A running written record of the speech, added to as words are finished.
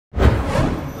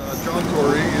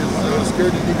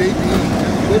prepared to debate me.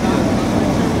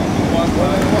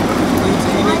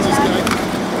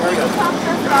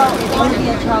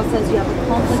 Olivia Charles says you have a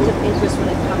conflict of interest when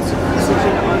it comes to the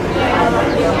decision on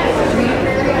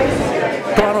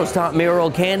Toronto's top mayoral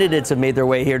candidates have made their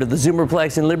way here to the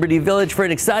Zoomerplex in Liberty Village for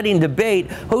an exciting debate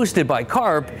hosted by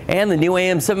Carp and the new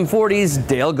AM 740's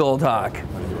Dale Goldhawk.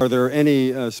 Are there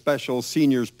any special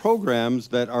seniors programs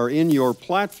that are in your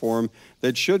platform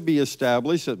that should be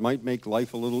established that might make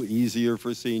life a little easier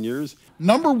for seniors?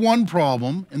 Number one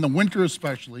problem, in the winter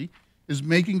especially, is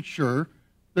making sure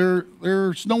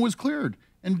their snow is cleared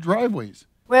and driveways.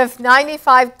 With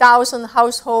 95,000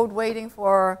 households waiting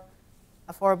for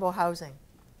affordable housing,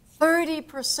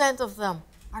 30% of them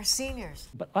are seniors.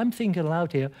 But I'm thinking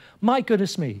aloud here, my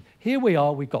goodness me, here we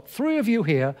are, we've got three of you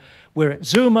here, we're at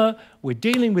Zoomer, we're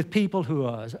dealing with people who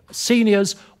are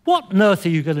seniors. What on earth are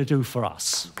you going to do for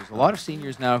us? There's a lot of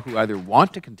seniors now who either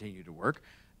want to continue to work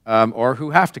or who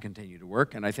have to continue to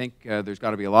work, and I think there's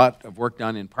got to be a lot of work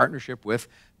done in partnership with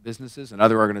businesses and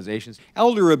other organizations.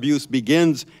 Elder abuse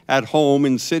begins at home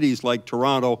in cities like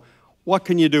Toronto. What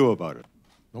can you do about it?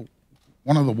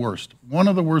 One of the worst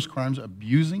crimes,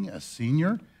 abusing a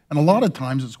senior, and a lot of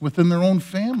times it's within their own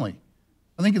family.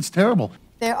 I think it's terrible.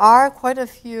 There are quite a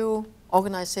few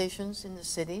organizations in the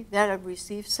city that have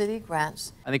received city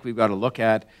grants. I think we've got to look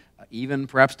at even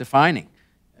perhaps defining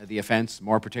the offense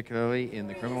more particularly in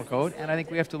the criminal code, and I think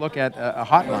we have to look at a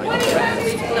hotline.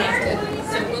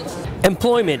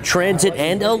 Employment, transit,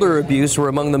 and elder abuse were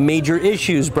among the major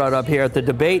issues brought up here at the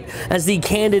debate as the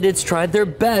candidates tried their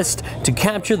best to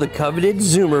capture the coveted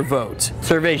Zoomer vote.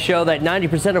 Surveys show that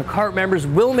 90% of CART members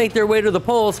will make their way to the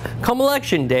polls come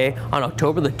Election Day on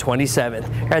October the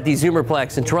 27th. Here at the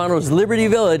Zoomerplex in Toronto's Liberty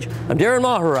Village, I'm Darren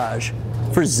Maharaj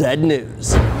for Z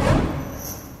News.